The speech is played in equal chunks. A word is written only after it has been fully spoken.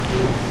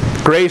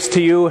Grace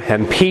to you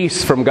and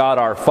peace from God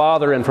our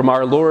Father and from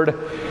our Lord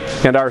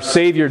and our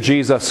Savior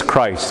Jesus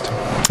Christ.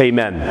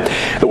 Amen.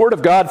 The Word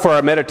of God for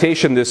our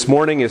meditation this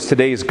morning is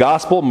today's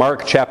Gospel,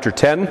 Mark chapter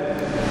 10.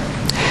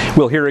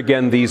 We'll hear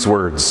again these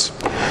words.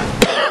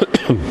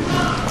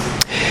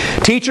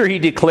 Teacher, he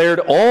declared,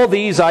 all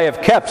these I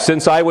have kept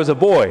since I was a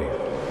boy.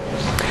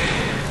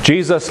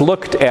 Jesus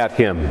looked at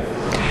him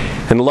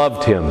and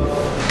loved him.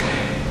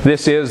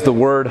 This is the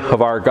word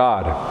of our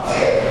God.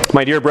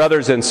 My dear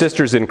brothers and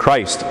sisters in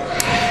Christ,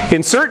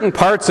 in certain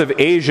parts of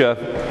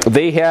Asia,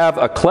 they have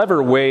a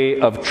clever way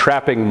of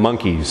trapping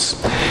monkeys.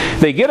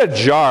 They get a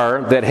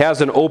jar that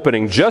has an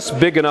opening just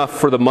big enough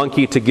for the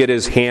monkey to get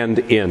his hand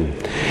in.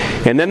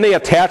 And then they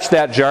attach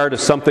that jar to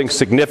something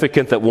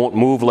significant that won't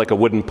move, like a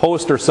wooden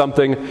post or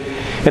something,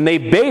 and they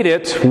bait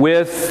it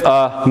with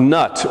a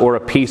nut or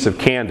a piece of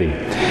candy.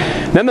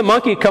 Then the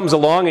monkey comes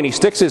along and he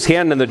sticks his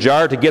hand in the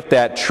jar to get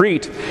that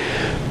treat.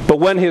 But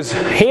when his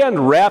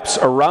hand wraps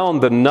around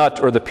the nut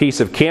or the piece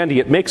of candy,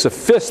 it makes a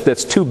fist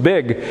that's too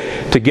big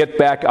to get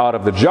back out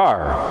of the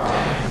jar.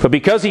 But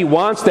because he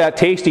wants that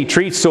tasty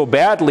treat so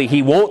badly,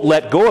 he won't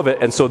let go of it.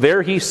 And so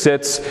there he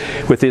sits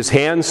with his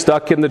hand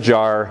stuck in the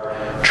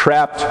jar,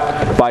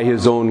 trapped by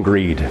his own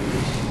greed.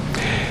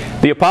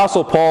 The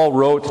Apostle Paul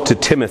wrote to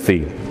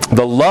Timothy,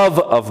 the love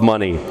of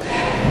money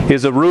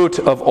is a root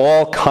of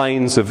all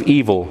kinds of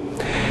evil.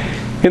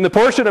 In the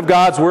portion of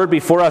God's Word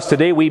before us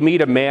today, we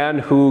meet a man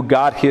who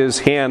got his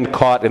hand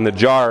caught in the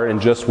jar and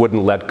just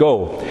wouldn't let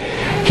go.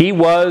 He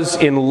was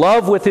in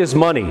love with his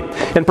money.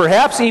 And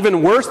perhaps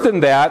even worse than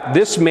that,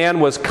 this man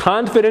was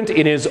confident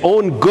in his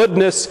own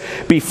goodness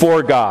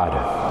before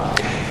God.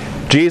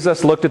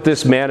 Jesus looked at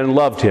this man and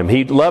loved him.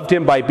 He loved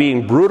him by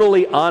being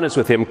brutally honest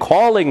with him,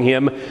 calling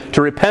him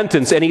to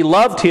repentance. And he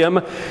loved him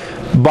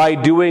by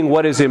doing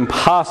what is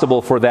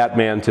impossible for that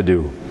man to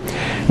do.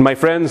 My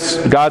friends,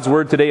 God's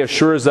Word today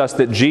assures us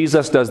that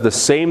Jesus does the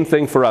same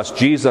thing for us.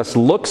 Jesus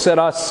looks at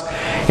us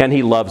and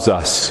He loves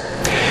us.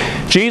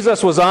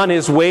 Jesus was on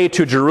his way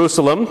to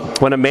Jerusalem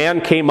when a man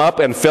came up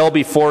and fell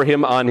before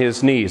him on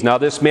his knees. Now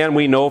this man,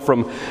 we know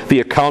from the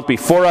account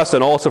before us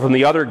and also from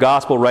the other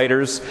gospel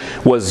writers,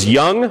 was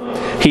young,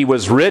 he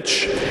was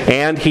rich,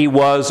 and he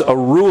was a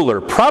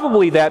ruler.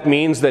 Probably that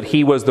means that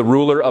he was the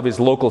ruler of his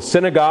local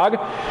synagogue,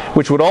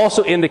 which would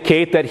also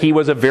indicate that he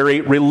was a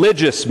very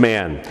religious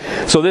man.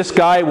 So this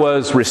guy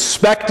was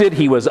respected,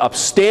 he was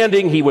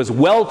upstanding, he was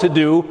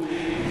well-to-do.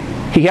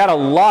 He had a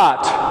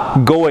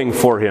lot going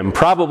for him.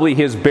 Probably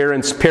his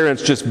parents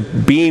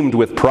just beamed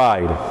with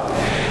pride.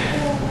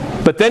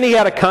 But then he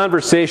had a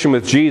conversation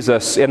with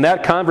Jesus, and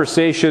that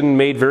conversation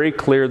made very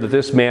clear that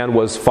this man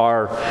was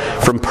far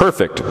from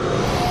perfect.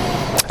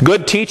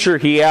 Good teacher,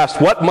 he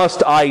asked, what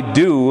must I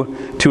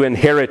do to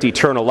inherit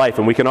eternal life?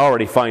 And we can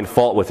already find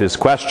fault with his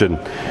question.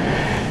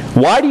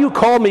 Why do you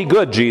call me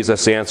good?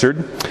 Jesus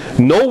answered.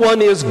 No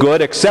one is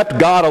good except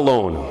God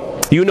alone.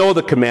 You know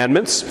the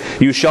commandments.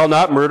 You shall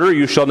not murder.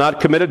 You shall not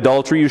commit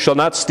adultery. You shall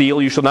not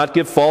steal. You shall not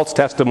give false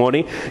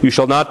testimony. You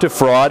shall not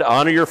defraud.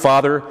 Honor your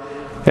father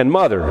and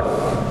mother.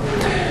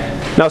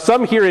 Now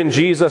some hear in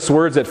Jesus'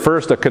 words at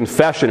first a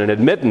confession, an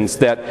admittance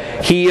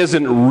that He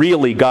isn't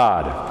really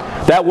God.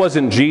 That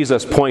wasn't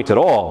Jesus' point at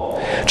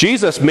all.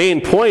 Jesus' main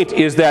point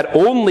is that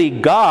only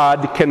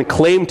God can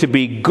claim to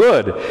be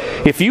good.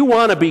 If you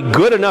want to be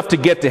good enough to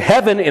get to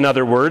heaven, in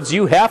other words,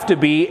 you have to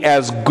be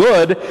as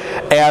good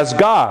as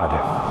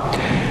God.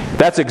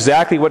 That's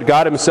exactly what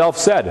God Himself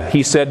said.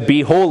 He said,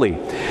 be holy,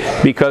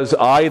 because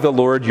I, the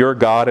Lord your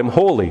God, am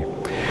holy.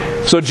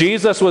 So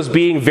Jesus was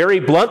being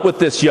very blunt with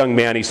this young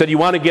man. He said, you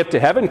want to get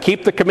to heaven?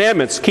 Keep the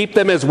commandments. Keep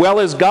them as well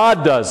as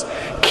God does.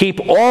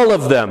 Keep all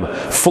of them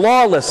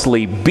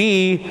flawlessly.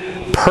 Be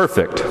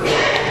perfect.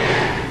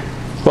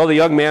 Well, the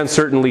young man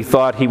certainly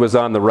thought he was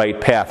on the right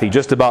path. He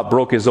just about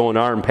broke his own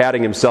arm,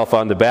 patting himself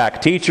on the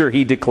back. Teacher,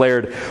 he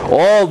declared,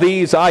 all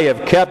these I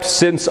have kept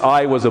since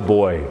I was a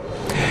boy.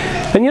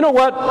 And you know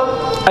what?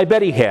 I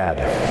bet he had.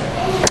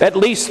 At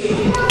least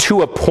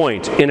to a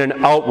point, in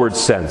an outward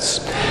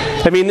sense.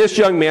 I mean, this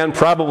young man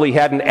probably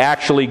hadn't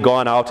actually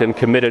gone out and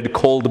committed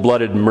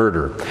cold-blooded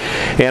murder.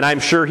 And I'm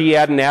sure he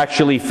hadn't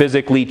actually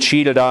physically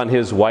cheated on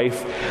his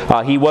wife.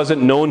 He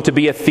wasn't known to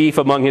be a thief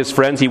among his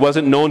friends. He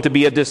wasn't known to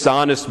be a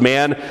dishonest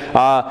man.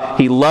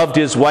 He loved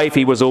his wife.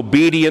 He was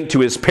obedient to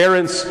his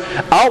parents.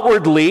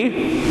 Outwardly,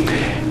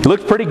 he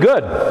looked pretty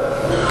good.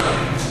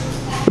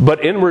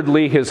 But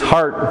inwardly, his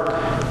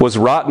heart was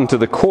rotten to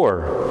the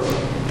core.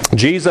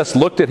 Jesus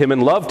looked at him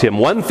and loved him.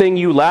 One thing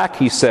you lack,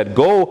 he said,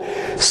 go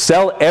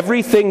sell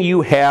everything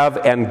you have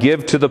and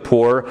give to the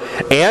poor,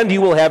 and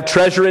you will have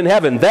treasure in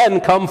heaven.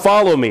 Then come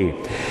follow me.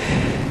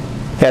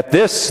 At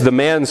this, the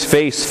man's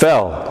face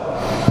fell.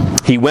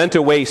 He went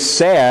away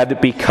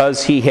sad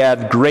because he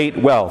had great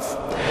wealth.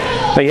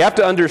 Now you have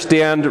to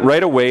understand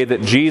right away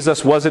that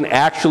Jesus wasn't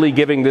actually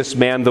giving this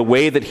man the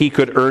way that he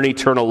could earn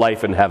eternal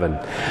life in heaven.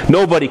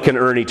 Nobody can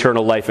earn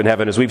eternal life in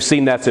heaven. As we've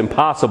seen, that's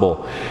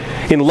impossible.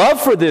 In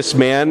love for this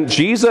man,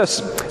 Jesus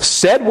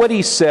said what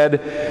he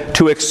said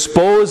to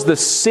expose the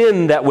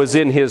sin that was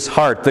in his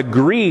heart, the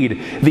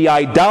greed, the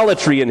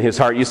idolatry in his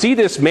heart. You see,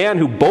 this man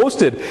who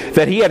boasted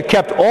that he had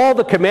kept all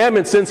the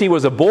commandments since he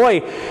was a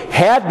boy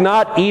had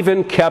not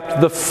even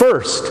kept the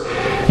first.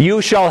 You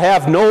shall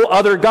have no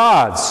other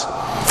gods.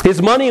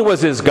 His money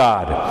was his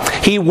God.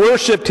 He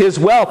worshiped his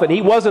wealth, and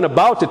he wasn't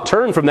about to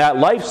turn from that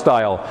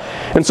lifestyle.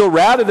 And so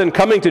rather than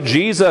coming to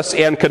Jesus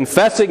and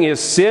confessing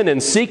his sin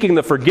and seeking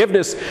the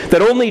forgiveness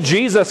that only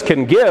Jesus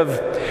can give,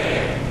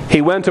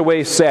 he went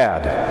away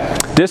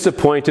sad,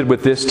 disappointed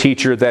with this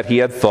teacher that he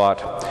had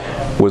thought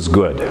was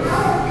good.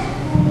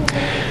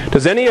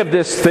 Does any of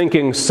this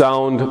thinking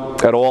sound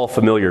at all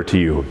familiar to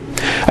you?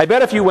 I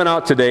bet if you went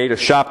out today to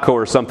Shopko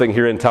or something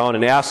here in town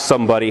and asked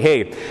somebody,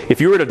 hey, if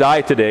you were to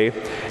die today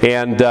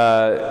and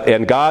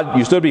God,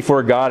 you stood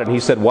before God and he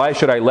said, why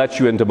should I let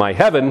you into my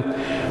heaven?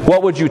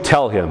 What would you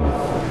tell him?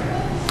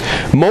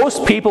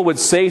 Most people would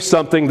say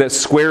something that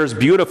squares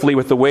beautifully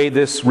with the way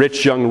this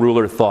rich young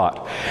ruler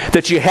thought.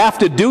 That you have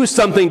to do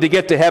something to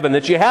get to heaven,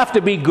 that you have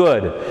to be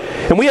good.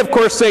 And we of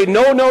course say,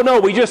 no, no, no,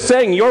 we just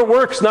sang, your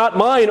works, not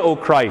mine, O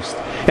Christ.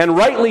 And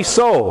rightly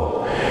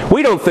so.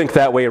 We don't think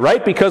that way,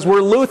 right? Because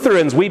we're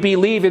Lutherans. We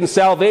believe in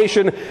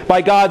salvation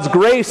by God's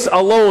grace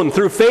alone,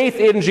 through faith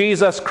in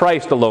Jesus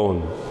Christ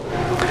alone.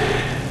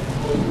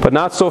 But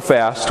not so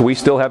fast. We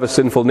still have a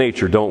sinful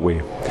nature, don't we?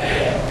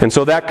 And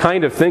so that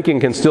kind of thinking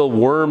can still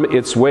worm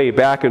its way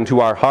back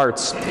into our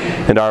hearts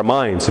and our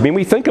minds. I mean,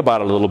 we think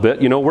about it a little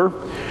bit. You know,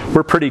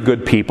 we're pretty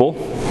good people.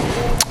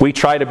 We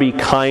try to be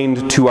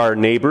kind to our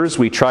neighbors.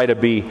 We try to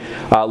be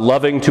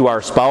loving to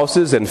our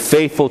spouses and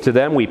faithful to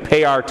them. We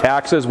pay our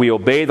taxes. We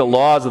obey the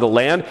laws of the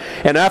land.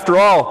 And after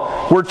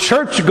all, we're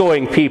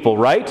church-going people,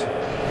 right?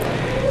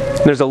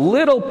 There's a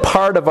little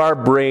part of our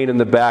brain in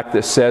the back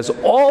that says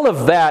all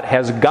of that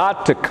has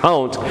got to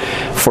count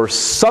for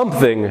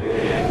something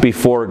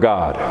before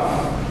God.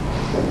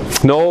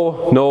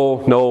 No,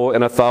 no, no,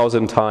 and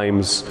 1,000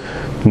 times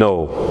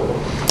no.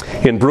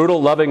 In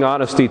brutal, loving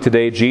honesty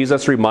today,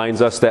 Jesus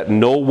reminds us that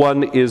no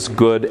one is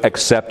good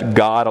except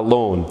God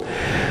alone.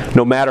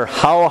 No matter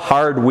how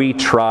hard we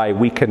try,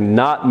 we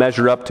cannot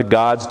measure up to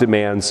God's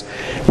demands.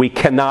 We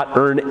cannot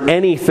earn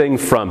anything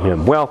from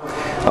Him. Well,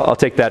 I'll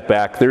take that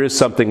back. There is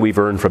something we've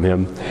earned from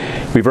Him.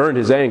 We've earned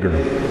His anger.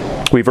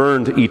 We've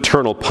earned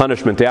eternal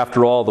punishment.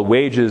 After all, the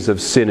wages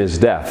of sin is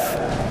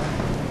death.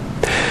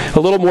 A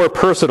little more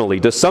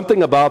personally, does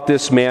something about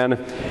this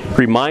man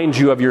remind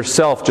you of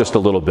yourself just a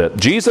little bit?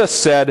 Jesus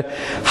said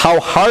how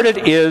hard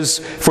it is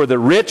for the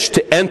rich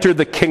to enter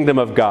the kingdom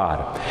of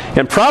God.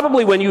 And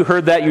probably when you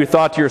heard that, you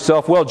thought to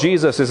yourself, well,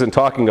 Jesus isn't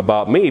talking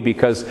about me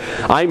because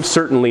I'm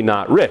certainly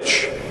not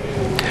rich.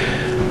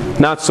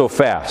 Not so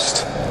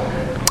fast.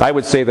 I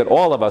would say that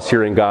all of us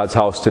here in God's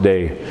house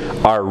today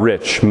are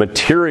rich,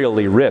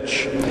 materially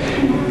rich.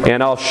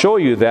 And I'll show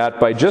you that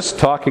by just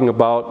talking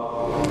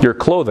about your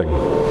clothing.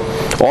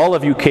 All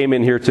of you came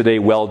in here today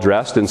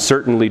well-dressed and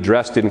certainly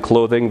dressed in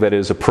clothing that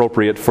is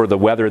appropriate for the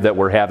weather that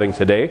we're having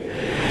today.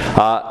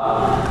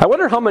 I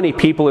wonder how many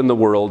people in the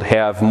world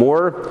have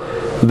more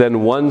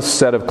than one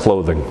set of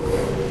clothing.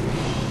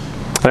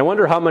 And I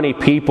wonder how many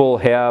people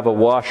have a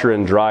washer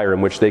and dryer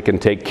in which they can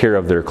take care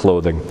of their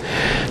clothing.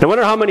 And I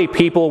wonder how many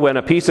people, when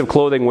a piece of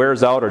clothing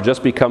wears out or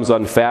just becomes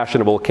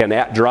unfashionable, can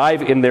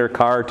drive in their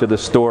car to the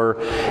store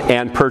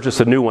and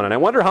purchase a new one. And I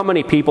wonder how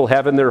many people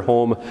have in their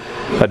home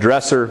a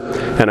dresser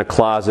and a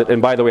closet.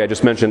 And by the way, I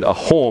just mentioned a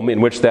home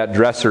in which that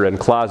dresser and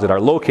closet are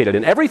located.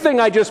 And everything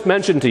I just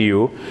mentioned to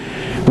you,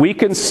 we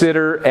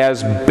consider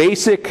as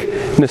basic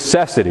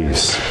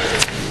necessities.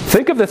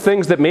 Think of the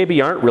things that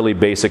maybe aren't really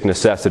basic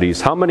necessities.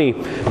 How many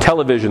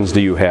televisions do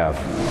you have?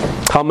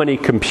 How many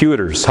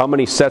computers? How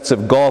many sets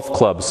of golf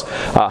clubs?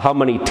 How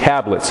many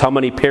tablets? How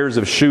many pairs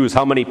of shoes?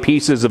 How many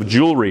pieces of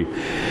jewelry?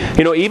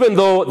 You know, even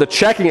though the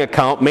checking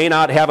account may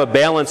not have a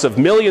balance of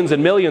millions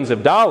and millions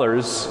of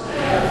dollars,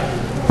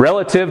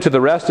 relative to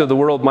the rest of the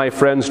world, my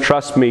friends,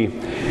 trust me,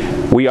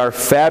 we are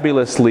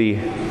fabulously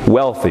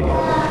wealthy.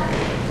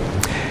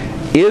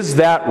 Is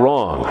that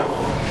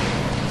wrong?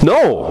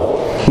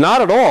 No,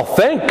 not at all.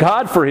 Thank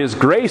God for His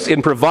grace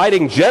in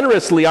providing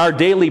generously our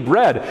daily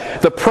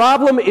bread. The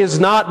problem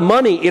is not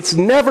money. It's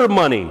never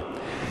money.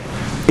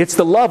 It's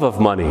the love of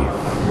money.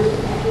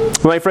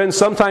 My friends,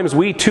 sometimes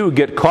we too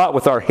get caught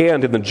with our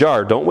hand in the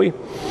jar, don't we?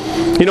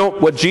 You know,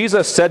 what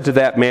Jesus said to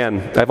that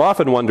man, I've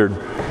often wondered,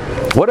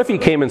 what if He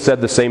came and said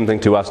the same thing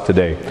to us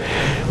today?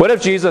 What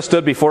if Jesus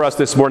stood before us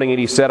this morning and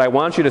He said, I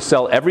want you to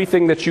sell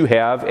everything that you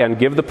have and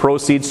give the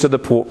proceeds to the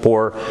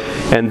poor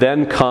and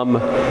then come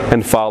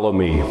and follow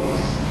me?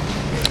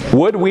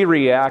 Would we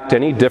react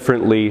any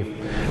differently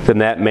than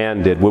that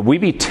man did? Would we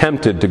be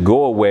tempted to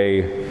go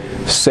away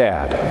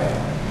sad?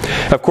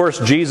 Of course,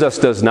 Jesus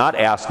does not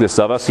ask this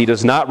of us. He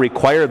does not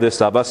require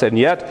this of us, and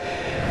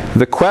yet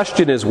The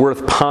question is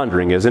worth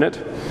pondering, isn't it?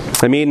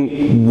 I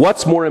mean,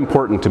 what's more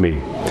important to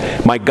me?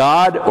 My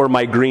God or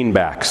my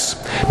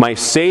greenbacks? My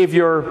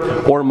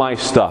Savior or my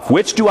stuff?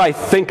 Which do I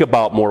think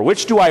about more?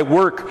 Which do I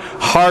work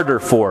harder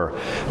for?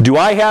 Do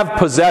I have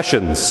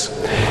possessions?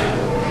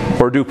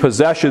 Or do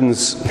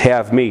possessions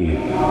have me?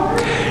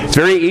 It's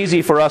very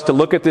easy for us to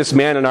look at this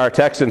man in our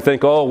text and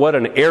think, oh, what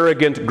an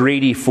arrogant,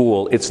 greedy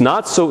fool. It's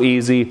not so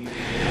easy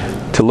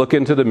to look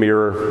into the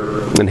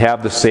mirror and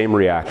have the same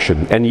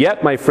reaction. And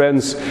yet, my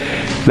friends,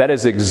 that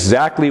is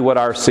exactly what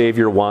our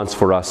Savior wants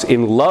for us.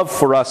 In love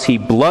for us, He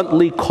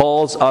bluntly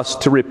calls us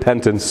to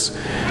repentance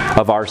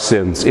of our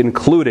sins,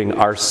 including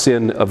our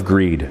sin of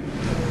greed.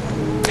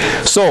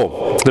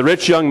 So, the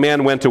rich young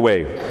man went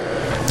away.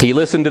 He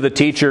listened to the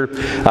teacher.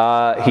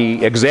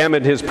 He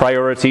examined his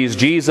priorities.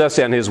 Jesus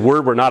and His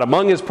Word were not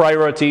among his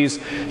priorities.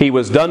 He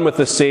was done with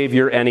the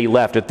Savior and he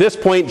left. At this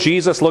point,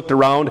 Jesus looked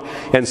around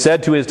and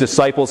said to His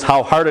disciples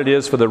how hard it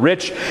is for the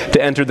rich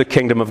to enter the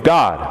kingdom of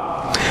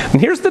God.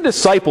 And here's the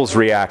disciples'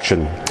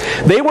 reaction.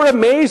 They were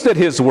amazed at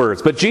His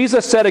words. But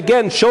Jesus said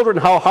again, children,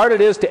 how hard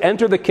it is to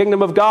enter the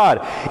kingdom of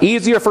God.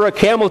 Easier for a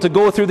camel to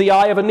go through the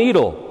eye of a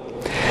needle.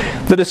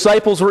 The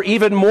disciples were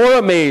even more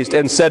amazed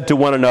and said to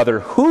one another,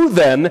 who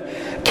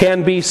then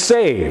can be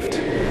saved?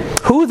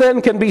 Who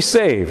then can be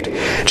saved?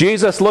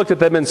 Jesus looked at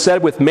them and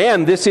said, with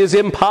man this is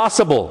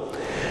impossible,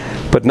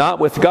 but not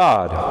with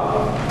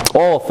God.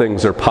 All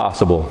things are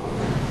possible.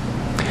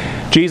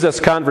 Jesus'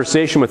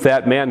 conversation with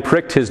that man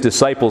pricked his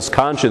disciples'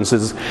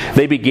 consciences.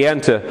 They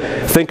began to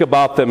think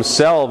about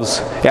themselves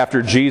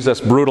after Jesus'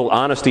 brutal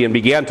honesty and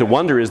began to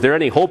wonder, is there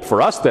any hope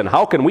for us then?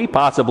 How can we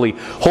possibly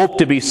hope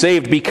to be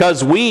saved?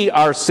 Because we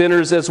are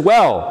sinners as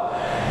well.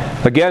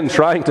 Again,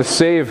 trying to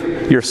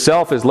save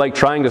yourself is like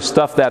trying to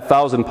stuff that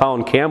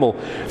 1,000-pound camel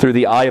through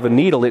the eye of a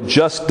needle. It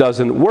just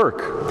doesn't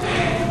work.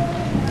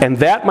 And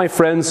that, my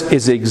friends,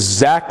 is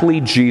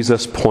exactly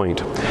Jesus'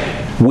 point.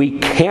 We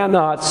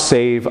cannot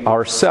save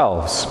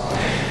ourselves.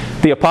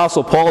 The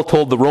Apostle Paul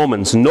told the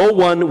Romans, no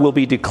one will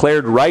be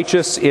declared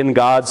righteous in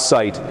God's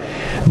sight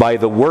by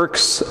the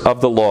works of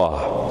the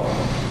law.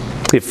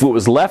 If it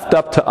was left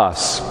up to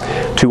us,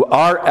 to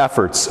our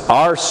efforts,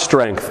 our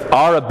strength,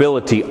 our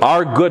ability,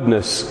 our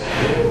goodness,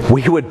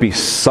 we would be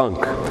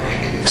sunk.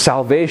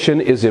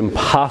 Salvation is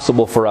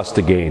impossible for us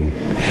to gain.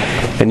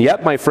 And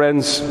yet, my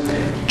friends,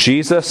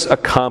 Jesus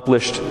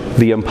accomplished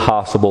the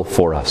impossible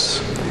for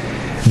us.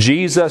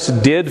 Jesus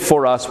did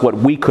for us what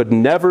we could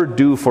never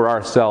do for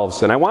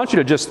ourselves. And I want you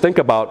to just think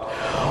about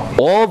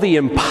all the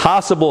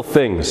impossible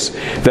things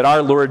that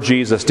our Lord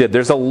Jesus did.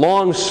 There's a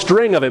long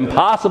string of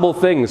impossible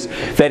things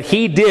that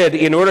He did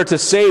in order to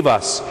save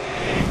us.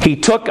 He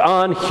took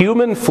on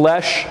human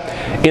flesh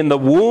in the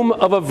womb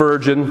of a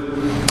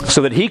virgin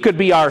so that He could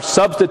be our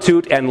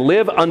substitute and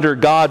live under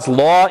God's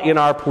law in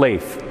our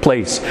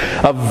place.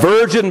 A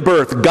virgin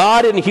birth,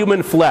 God in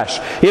human flesh.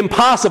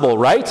 Impossible,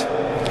 right?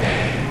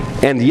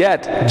 And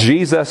yet,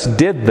 Jesus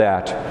did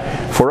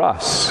that for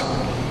us.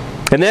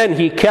 And then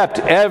He kept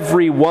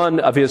every one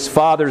of His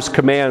Father's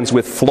commands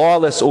with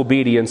flawless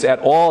obedience at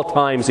all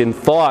times in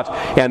thought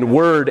and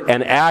word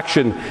and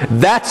action.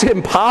 That's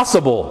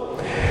impossible.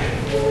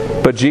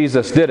 But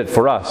Jesus did it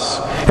for us.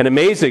 And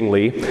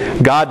amazingly,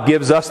 God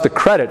gives us the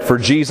credit for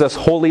Jesus'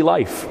 holy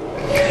life.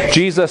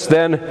 Jesus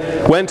then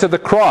went to the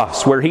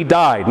cross where He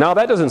died. Now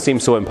that doesn't seem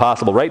so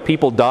impossible, right?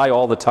 People die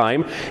all the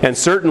time. And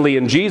certainly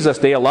in Jesus'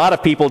 day, a lot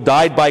of people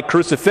died by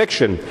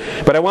crucifixion.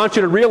 But I want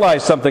you to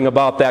realize something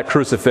about that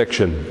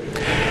crucifixion.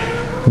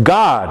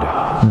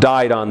 God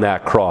died on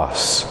that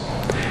cross.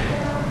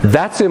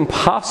 That's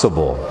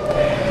impossible.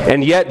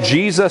 And yet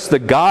Jesus, the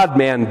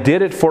God-man,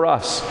 did it for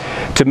us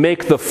to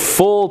make the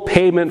full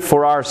payment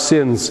for our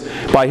sins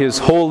by His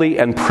holy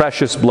and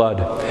precious blood.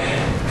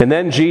 And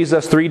then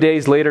Jesus, 3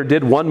 days later,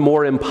 did one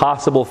more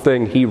impossible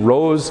thing. He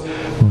rose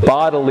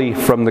bodily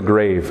from the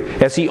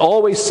grave, as He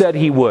always said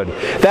He would.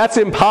 That's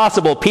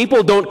impossible.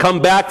 People don't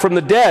come back from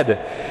the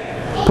dead.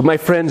 But my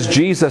friends,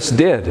 Jesus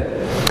did.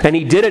 And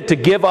He did it to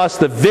give us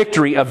the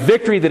victory, a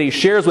victory that He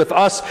shares with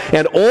us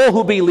and all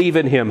who believe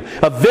in Him,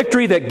 a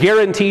victory that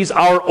guarantees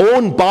our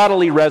own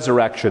bodily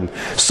resurrection.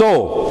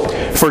 So,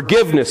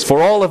 forgiveness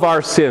for all of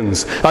our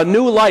sins, a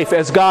new life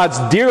as God's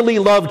dearly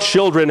loved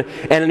children,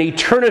 and an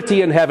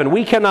eternity in heaven.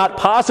 We cannot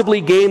possibly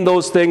gain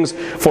those things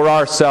for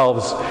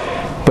ourselves,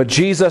 but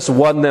Jesus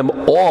won them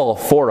all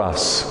for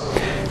us.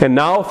 And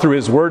now, through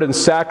His Word and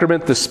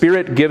Sacrament, the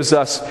Spirit gives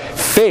us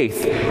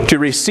faith to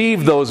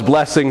receive those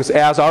blessings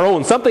as our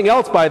own. Something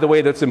else, by the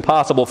way, that's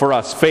impossible for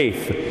us,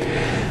 faith.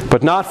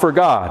 But not for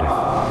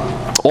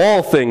God.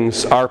 All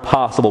things are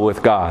possible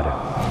with God.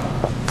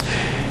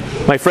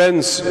 My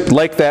friends,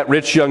 like that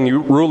rich young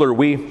ruler,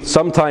 we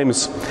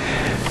sometimes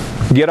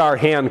get our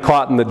hand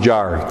caught in the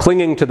jar,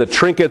 clinging to the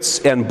trinkets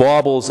and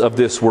baubles of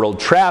this world,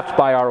 trapped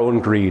by our own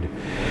greed.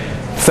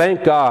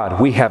 Thank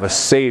God we have a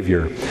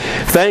Savior.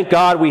 Thank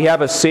God we have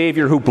a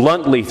Savior who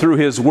bluntly, through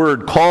His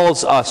Word,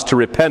 calls us to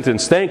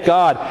repentance. Thank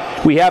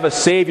God we have a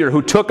Savior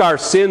who took our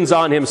sins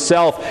on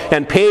Himself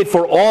and paid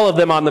for all of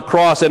them on the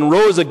cross and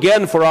rose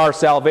again for our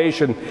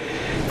salvation.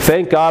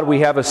 Thank God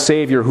we have a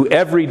Savior who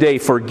every day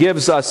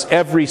forgives us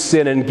every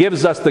sin and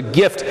gives us the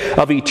gift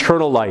of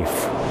eternal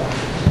life.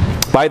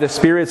 By the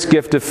Spirit's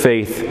gift of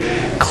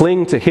faith,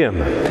 cling to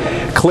Him.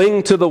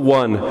 Cling to the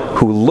one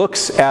who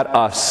looks at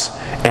us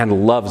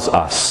and loves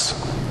us.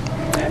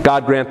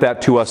 God grant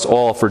that to us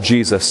all for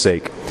Jesus'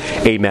 sake.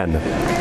 Amen.